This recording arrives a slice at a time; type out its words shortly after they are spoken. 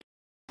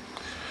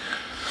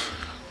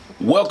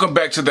Welcome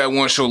back to That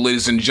One Show,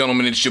 ladies and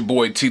gentlemen. It's your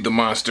boy T the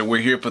Monster.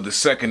 We're here for the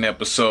second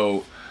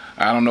episode.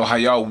 I don't know how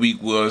y'all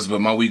week was,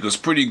 but my week was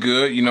pretty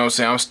good. You know what I'm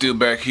saying? I'm still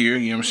back here.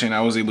 You know what I'm saying?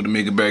 I was able to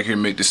make it back here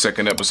and make the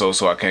second episode,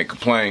 so I can't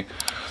complain.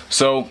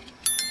 So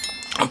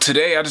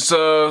today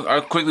I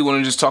quickly want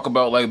to just talk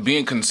about like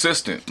being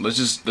consistent.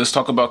 Let's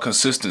talk about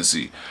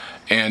consistency.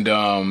 And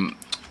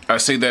I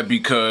say that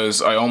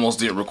because I almost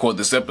didn't record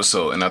this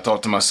episode, and I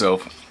thought to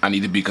myself, I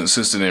need to be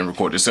consistent and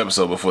record this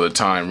episode before the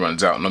time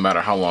runs out, no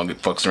matter how long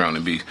it fucks around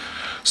and be.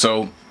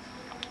 So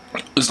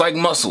it's like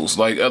muscles,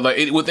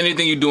 with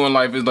anything you do in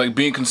life, it's like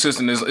being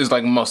consistent is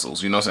like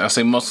muscles. You know what I'm saying? I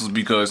say muscles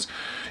because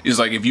it's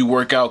like if you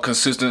work out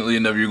consistently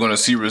enough, you're going to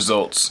see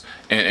results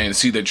and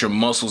see that your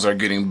muscles are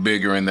getting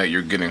bigger and that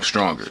you're getting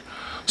stronger.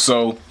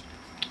 So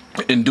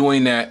in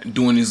doing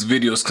these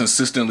videos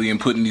consistently and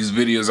putting these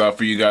videos out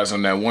for you guys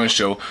on That One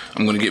Show,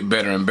 I'm going to get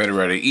better and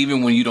better at it.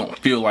 Even when you don't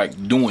feel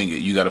like doing it,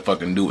 you got to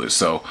fucking do it.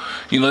 So,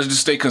 let's just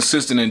stay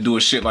consistent and do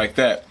a shit like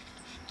that.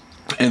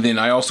 And then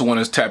I also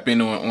want to tap in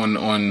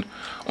on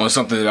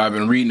something that I've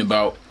been reading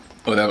about,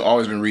 or that I've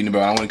always been reading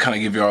about. I want to kind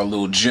of give y'all a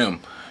little gem,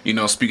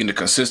 speaking to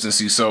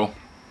consistency. So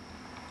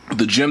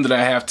the gem that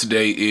I have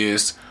today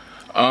is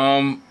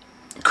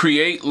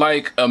create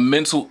like a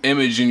mental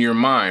image in your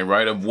mind,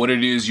 right, of what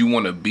it is you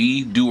want to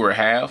be, do, or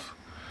have.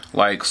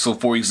 Like, so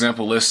for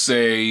example, let's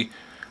say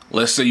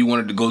you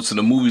wanted to go to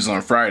the movies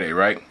on Friday,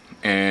 right?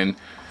 And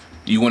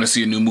you want to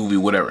see a new movie,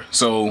 whatever.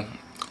 So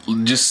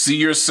just see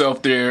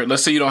yourself there.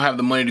 Let's say you don't have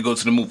the money to go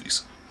to the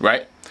movies,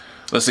 right?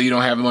 Let's say you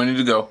don't have the money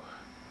to go.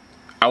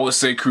 I would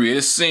say create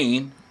a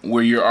scene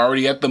where you're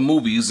already at the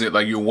movies,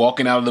 like you're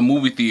walking out of the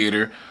movie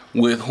theater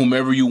with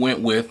whomever you went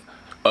with,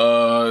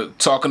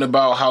 talking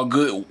about how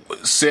good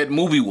said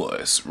movie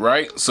was,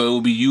 right? So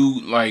it'll be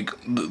you, like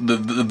the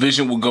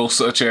vision will go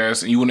such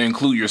as, and you want to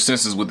include your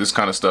senses with this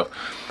kind of stuff.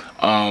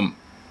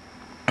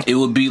 It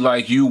would be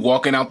like you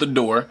walking out the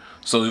door,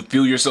 so you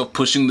feel yourself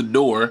pushing the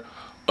door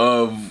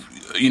of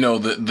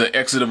the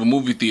exit of a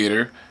movie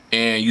theater,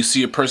 and you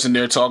see a person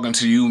there talking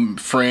to you,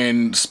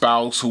 friend,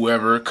 spouse,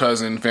 whoever,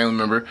 cousin, family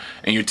member,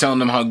 and you're telling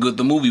them how good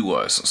the movie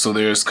was. So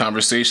there's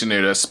conversation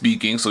there that's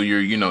speaking. So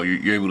you're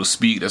able to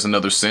speak. That's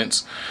another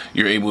sense.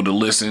 You're able to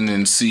listen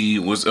and see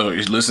what's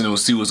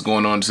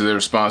going on to their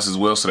response as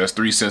well. So that's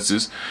three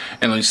senses.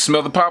 And then you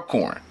smell the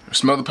popcorn.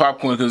 Smell the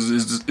popcorn because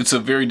it's a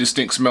very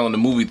distinct smell in the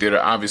movie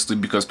theater, obviously,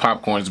 because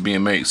popcorn is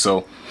being made.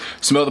 So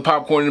smell the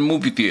popcorn in the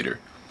movie theater.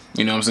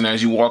 You know what I'm saying?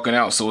 As you walking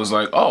out. So it's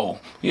like, oh,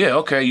 yeah,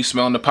 okay. You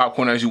smelling the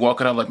popcorn as you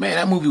walking out. Like, man,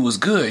 that movie was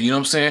good. You know what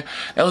I'm saying?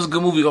 That was a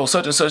good movie. Oh,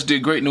 such and such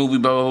did great in the movie,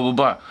 blah, blah, blah,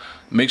 blah.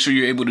 Make sure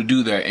you're able to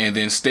do that. And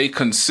then stay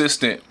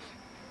consistent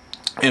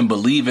and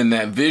believe in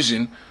that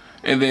vision.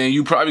 And then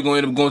you probably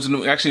going to end up going to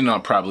the, actually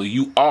not probably,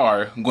 you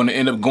are going to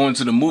end up going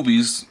to the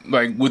movies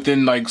like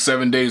within like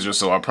 7 days or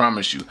so, I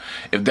promise you.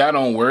 If that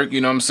don't work, you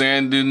know what I'm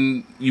saying,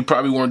 then you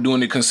probably weren't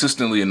doing it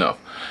consistently enough.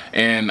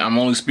 And I'm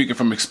only speaking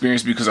from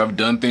experience because I've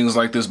done things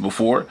like this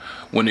before.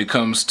 When it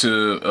comes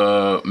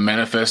to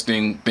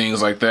manifesting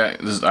things like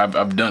that,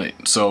 I've done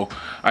it. So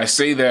I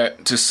say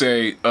that to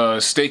say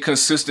stay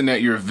consistent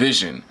at your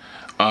vision.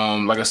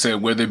 Like I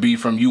said, whether it be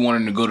from you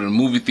wanting to go to the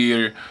movie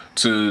theater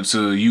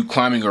to you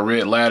climbing a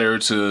red ladder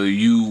to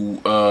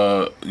you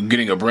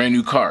getting a brand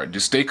new car,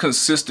 just stay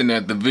consistent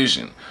at the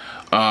vision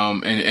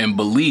and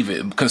believe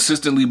it.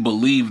 Consistently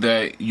believe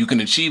that you can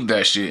achieve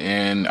that shit,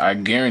 and I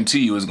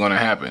guarantee you it's going to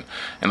happen.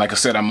 And like I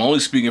said, I'm only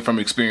speaking from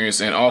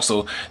experience, and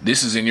also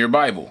this is in your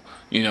Bible.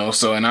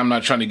 So, and I'm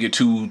not trying to get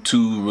too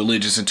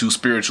religious and too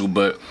spiritual,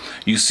 but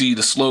you see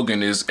the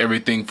slogan is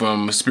everything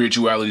from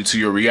spirituality to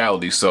your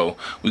reality. So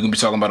we're going to be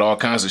talking about all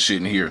kinds of shit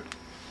in here.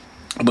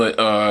 But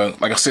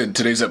like I said,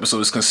 today's episode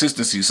is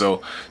consistency.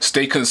 So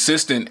stay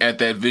consistent at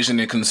that vision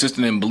and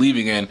consistent in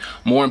believing. And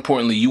more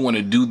importantly, you want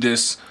to do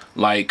this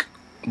like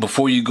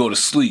before you go to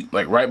sleep,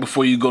 like right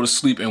before you go to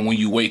sleep and when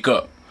you wake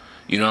up.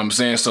 You know what I'm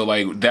saying? So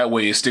like that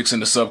way it sticks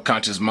in the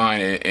subconscious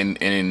mind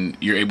and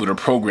you're able to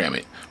program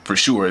it. For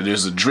sure,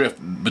 there's a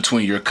drift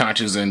between your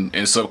conscious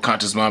and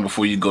subconscious mind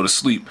before you go to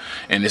sleep,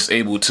 and it's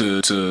able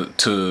to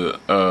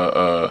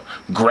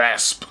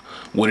grasp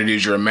what it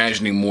is you're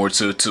imagining more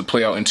to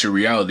play out into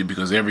reality,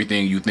 because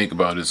everything you think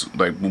about is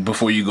like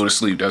before you go to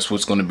sleep, that's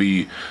what's going to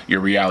be your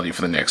reality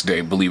for the next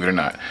day, believe it or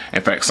not.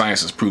 In fact,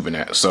 science has proven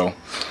that. So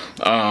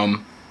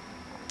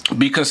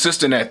be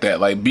consistent at that.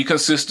 Like be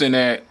consistent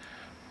at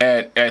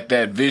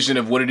that vision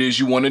of what it is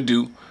you want to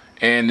do.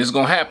 And it's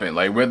going to happen,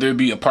 like whether it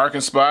be a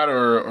parking spot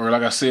or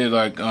like I said,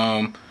 like,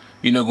 going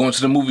to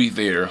the movie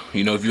theater,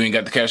 if you ain't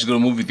got the cash to go to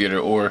the movie theater,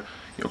 or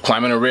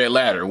climbing a red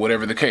ladder,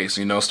 whatever the case,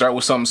 start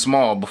with something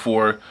small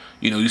before,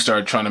 you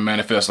start trying to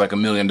manifest like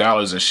 $1 million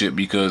and shit.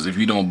 Because if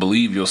you don't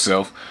believe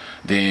yourself,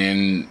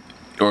 then,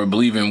 or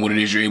believe in what it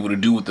is you're able to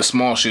do with the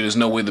small shit, there's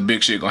no way the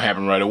big shit going to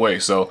happen right away.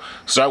 So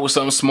start with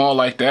something small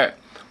like that.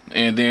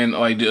 And then,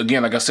 like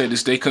I said,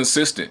 just stay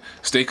consistent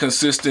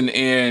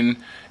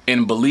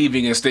in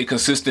believing, and stay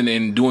consistent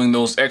in doing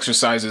those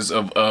exercises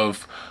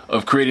of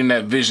creating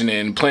that vision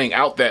and playing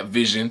out that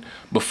vision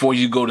before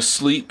you go to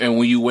sleep and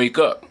when you wake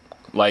up.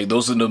 Like,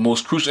 those are the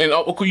most crucial, and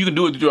okay, you can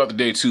do it throughout the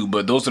day too,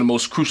 but those are the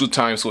most crucial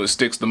times, so it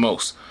sticks the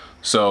most.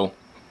 So,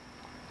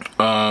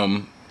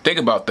 think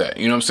about that.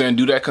 You know what I'm saying?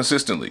 Do that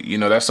consistently. You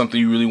know, that's something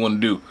you really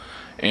want to do.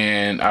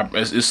 And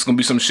it's gonna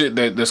be some shit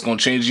that's gonna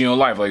change in your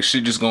life. Like,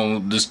 shit just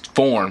gonna just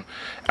form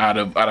out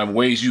of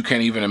ways you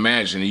can't even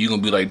imagine. And you're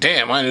gonna be like,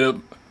 damn, I ended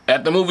up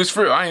at the movies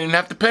for real. I didn't even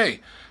have to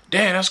pay.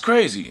 Damn, that's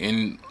crazy.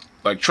 And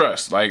like,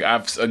 trust. Like,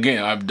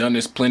 I've done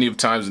this plenty of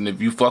times. And if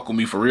you fuck with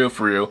me for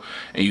real,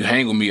 and you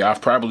hang with me,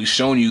 I've probably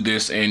shown you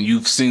this, and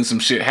you've seen some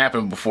shit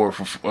happen before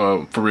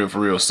for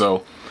real.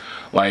 So,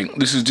 like,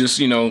 this is just,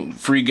 you know,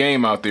 free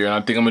game out there. And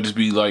I think I'm gonna just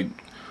be like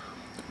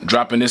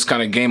dropping this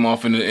kind of game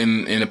off in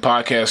the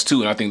podcast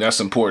too. And I think that's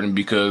important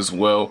because,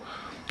 well,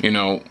 you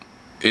know,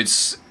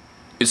 it's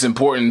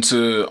important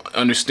to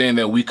understand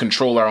that we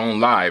control our own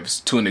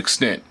lives to an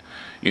extent.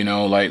 You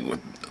know, like,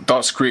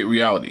 thoughts create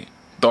reality.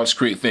 Thoughts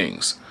create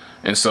things.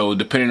 And so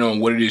depending on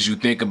what it is you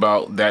think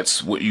about,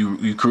 that's what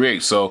you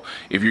create. So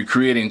if you're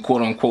creating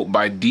quote unquote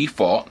by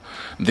default,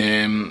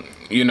 then,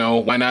 you know,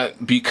 why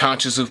not be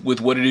conscious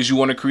with what it is you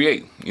want to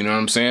create? You know what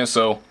I'm saying?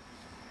 So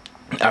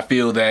I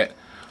feel that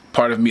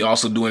part of me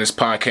also doing this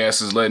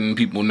podcast is letting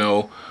people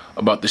know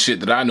about the shit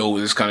that I know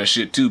with this kind of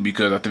shit too,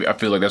 because I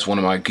feel like that's one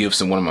of my gifts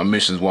and one of my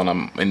missions while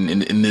I'm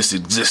in this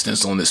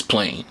existence on this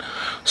plane.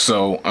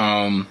 So,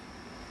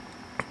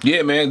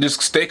 yeah, man,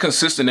 just stay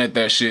consistent at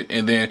that shit,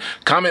 and then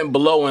comment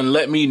below and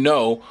let me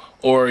know,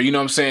 or, you know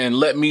what I'm saying,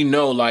 let me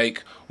know,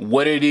 like,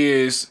 what it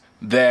is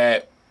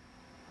that,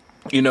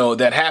 you know,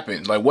 that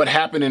happened. Like, what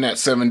happened in that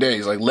 7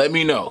 days? Like, let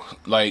me know.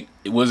 Like,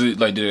 was it,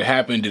 like, did it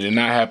happen? Did it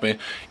not happen?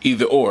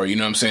 Either or, you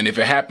know what I'm saying? If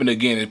it happened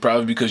again, it's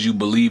probably because you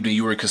believed and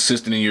you were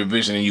consistent in your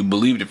vision and you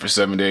believed it for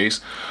 7 days.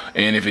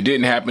 And if it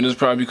didn't happen, it's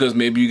probably because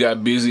maybe you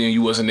got busy and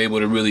you wasn't able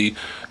to really,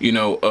 you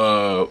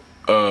know,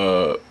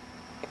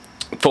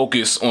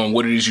 focus on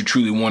what it is you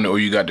truly wanted, or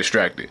you got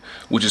distracted,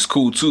 which is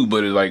cool too,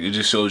 but it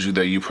just shows you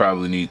that you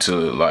probably need to,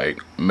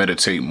 like,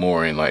 meditate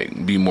more and,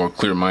 like, be more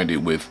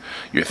clear-minded with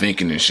your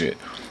thinking and shit.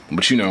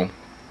 But, you know,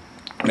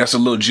 that's a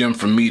little gem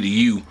from me to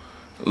you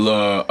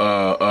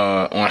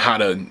on how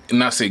to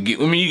not say get.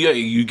 I mean,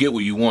 you get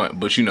what you want,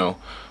 but, you know,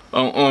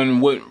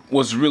 on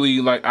what's really,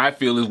 like, I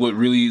feel is what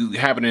really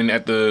happening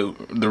at the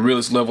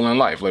realest level in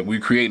life. Like, we're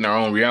creating our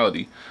own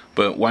reality,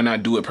 but why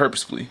not do it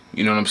purposefully?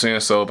 You know what I'm saying?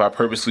 So if I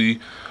purposely,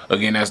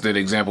 again, as that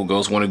example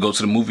goes, want to go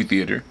to the movie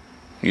theater,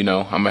 you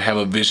know, I'm gonna have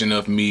a vision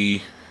of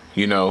me,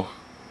 you know,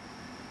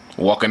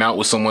 walking out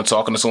with someone,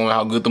 talking to someone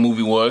how good the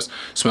movie was,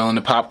 smelling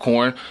the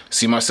popcorn,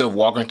 see myself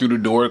walking through the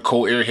door,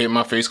 cold air hitting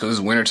my face because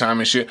it's wintertime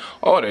and shit,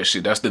 all that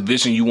shit. That's the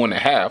vision you want to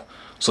have.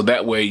 So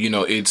that way, you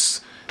know, it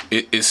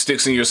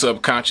sticks in your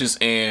subconscious,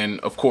 and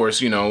of course,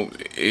 you know,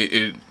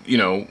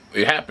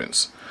 it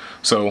happens.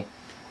 So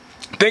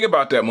think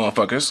about that,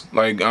 motherfuckers.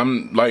 Like,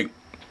 I'm like,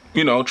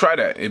 you know, try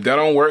that. If that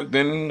don't work,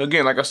 then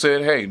again, like I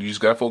said, hey, you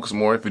just gotta focus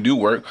more. If it do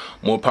work,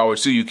 more power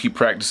to you. Keep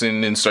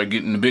practicing and start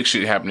getting the big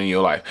shit happening in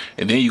your life.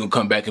 And then you can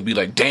come back and be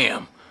like,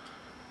 damn,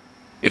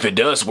 if it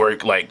does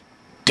work, like,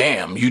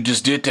 damn, you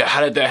just did that.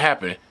 How did that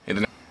happen? And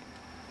then,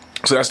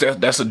 so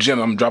that's a gem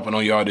I'm dropping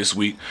on y'all this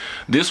week.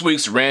 This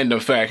week's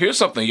random fact. Here's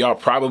something y'all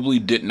probably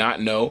did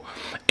not know.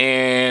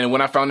 And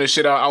when I found this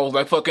shit out, I was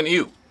like, fucking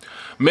ew.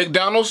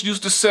 McDonald's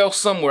used to sell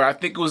somewhere, I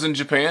think it was in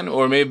Japan,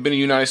 or it may have been in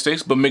the United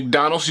States, but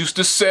McDonald's used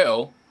to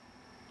sell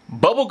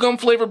bubblegum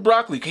flavored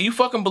broccoli. Can you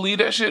fucking believe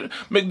that shit?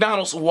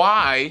 McDonald's,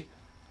 why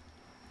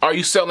are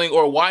you selling,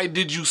 or why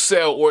did you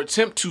sell or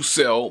attempt to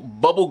sell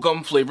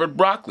bubblegum flavored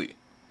broccoli?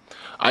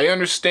 I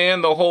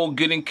understand the whole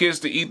getting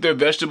kids to eat their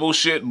vegetable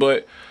shit,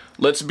 but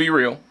let's be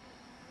real.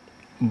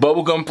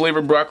 Bubblegum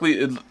flavored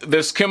broccoli,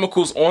 there's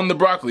chemicals on the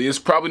broccoli. It's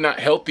probably not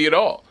healthy at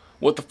all.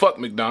 What the fuck,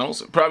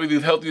 McDonald's? Probably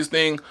the healthiest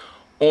thing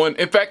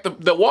in fact,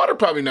 the water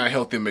probably not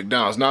healthy at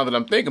McDonald's, now that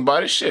I'm thinking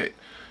about it. Shit.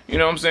 You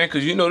know what I'm saying?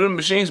 Because you know them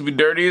machines be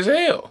dirty as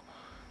hell.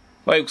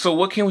 Like, so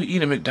what can we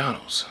eat at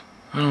McDonald's?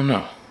 I don't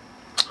know.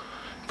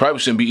 Probably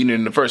shouldn't be eating it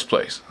in the first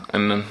place.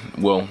 And then,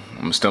 well,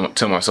 I'm going to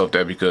tell myself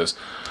that because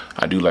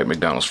I do like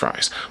McDonald's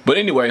fries. But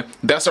anyway,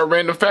 that's our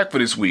random fact for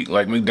this week.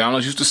 Like,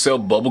 McDonald's used to sell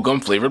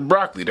bubblegum flavored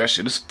broccoli. That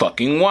shit is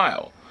fucking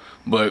wild.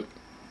 But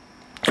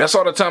that's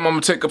all the time I'm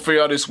going to take up for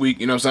y'all this week.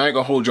 You know what I'm saying? I ain't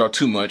going to hold y'all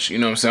too much. You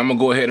know what I'm saying? I'm going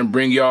to go ahead and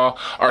bring y'all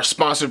our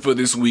sponsor for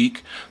this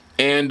week.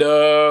 And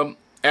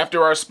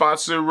after our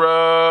sponsor,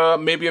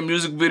 maybe a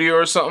music video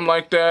or something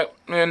like that.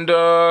 And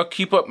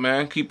keep up,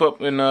 man. Keep up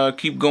and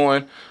keep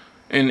going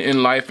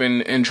in life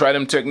and try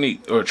them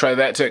technique, or try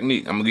that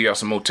technique. I'm going to give y'all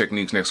some more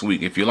techniques next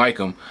week. If you like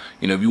them,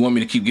 you know, if you want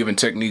me to keep giving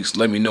techniques,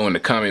 let me know in the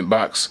comment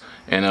box.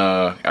 And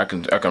I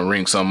can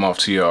ring something off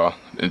to y'all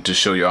and to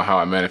show y'all how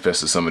I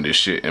manifested some of this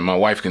shit. And my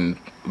wife can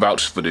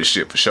vouch for this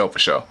shit for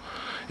sure.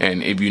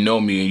 And if you know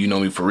me and you know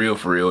me for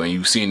real, and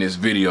you've seen this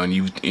video and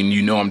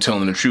you know I'm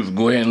telling the truth,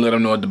 go ahead and let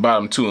them know at the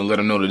bottom too, and let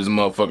them know that this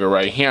motherfucker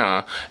right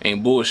here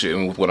ain't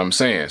bullshitting with what I'm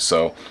saying.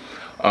 So,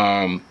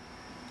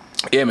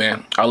 yeah,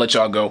 man, I'll let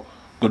y'all go.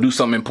 Go do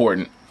something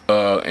important,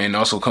 and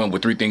also come up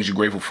with 3 things you're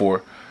grateful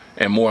for,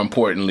 and more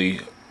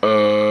importantly,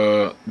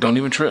 don't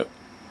even trip.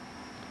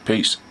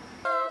 Peace.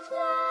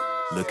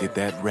 Look at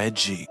that red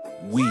Jeep.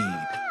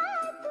 Weed.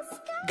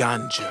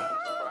 Ganja.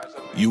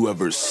 You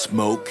ever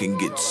smoke and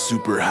get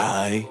super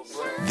high,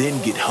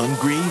 then get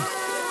hungry?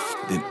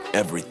 Then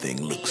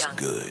everything looks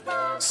good.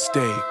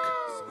 Steak.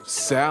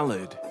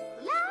 Salad.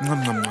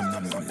 Nom, nom, nom,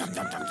 nom, nom, nom, nom,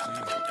 nom,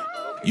 nom.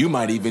 You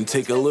might even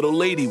take a little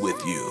lady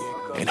with you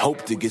and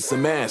hope to get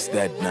some ass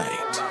that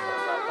night.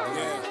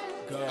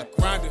 Yeah,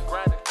 grinding,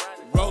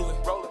 rolling,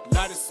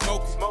 light it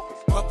smoking,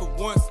 puff it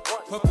once,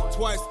 puff it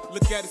twice,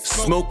 look at it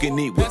smoking. Smoke and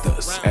eat with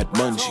us at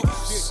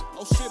Munchies.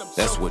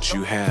 That's what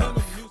you have.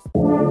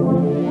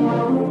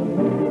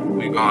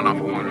 We going off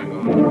for one.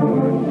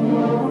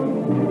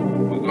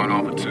 We going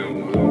off for two.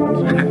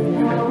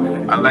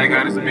 I like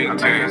how this big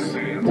taste.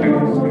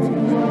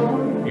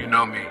 You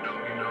know me.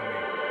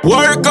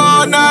 Work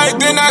all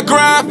night, then I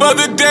grind for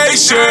the day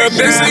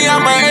shift. They say I'm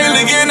an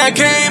alien, I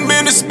came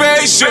in a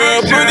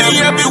spaceship.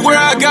 Money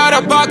everywhere, I got a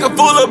pocket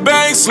full of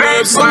bank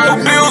slips. Soul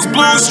bills,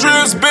 blue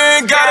strips,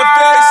 Ben got a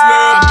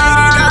facelift. I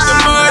made it out the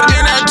mud,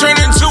 and I turned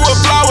into a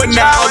flower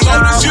now.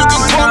 Long as you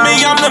can call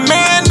me, I'm the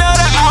man of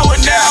the hour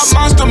now.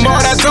 Monster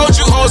mode, I told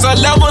you hoes, I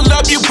level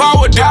up, you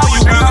power down.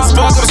 You weak as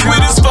fuck, I'm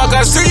sweet as fuck,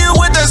 I see you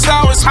with that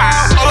sour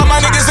smile. All of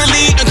my niggas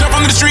elite, and come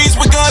from the streets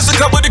with guns, a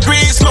couple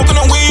degrees, smoking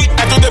on weed.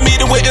 After the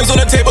meeting with M's on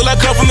the table, I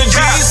come from the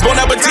G's. Bon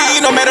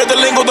appetit, no matter the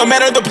lingo, no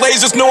matter the place,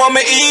 just know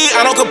I'ma eat.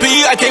 I don't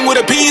compete, I came with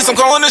a piece, I'm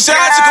calling the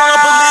shots, you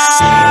calling police.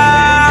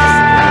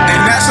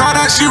 And that's all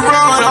that she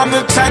wrote. I'm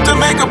the type to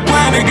make a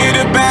plan to get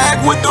it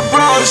back with the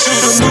bros.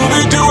 Shoot a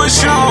movie, do a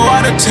show,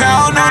 out of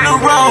town, on the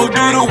road.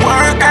 Do the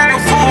work, act a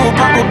fool,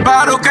 pop a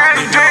bottle, got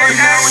the door.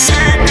 Now we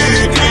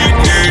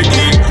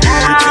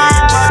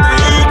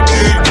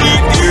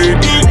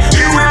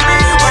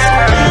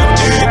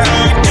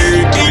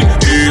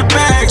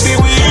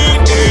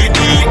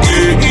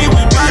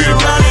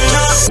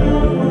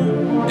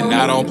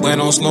I don't plan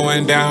on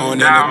slowing down. In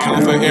the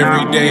count for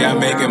every day, I'm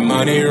making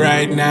money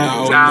right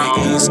now.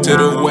 From the east to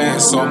the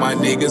west, all my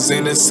niggas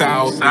in the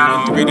south.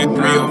 3 to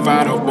 3 or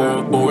 5 to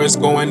 4, boy, it's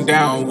going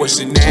down. What's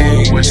your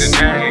name? What you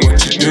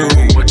do?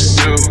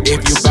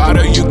 If you bout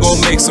it, you gon'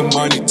 make some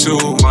money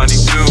too. And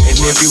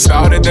if you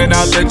bout it, then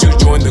I'll let you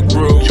join the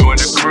crew.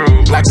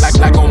 Like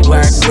on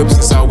black whips,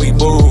 that's how we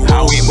move.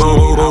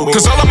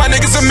 Cause all of my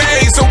niggas are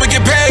made, so we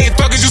get paid.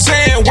 Fuck is you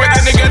saying?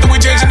 Working together, we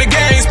changing the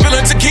game.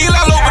 Spilling tequila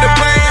all over the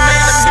plane.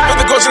 For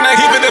the culture, not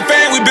keeping the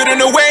fame. We bitter in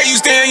the way, you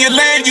stay in your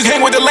lane. You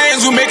hang with the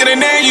lanes, we making a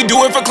name. You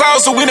do it for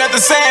clout, so we not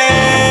the same.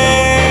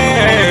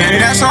 And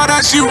that's all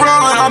that she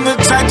wrote. I'm the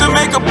type to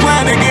make a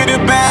plan to get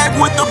it back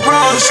with the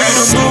bros. Shoot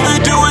a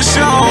movie, do a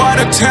show, out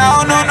of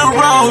town, on the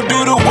road.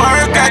 Do the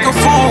work, act a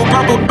fool,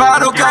 pop a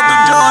bottle, count the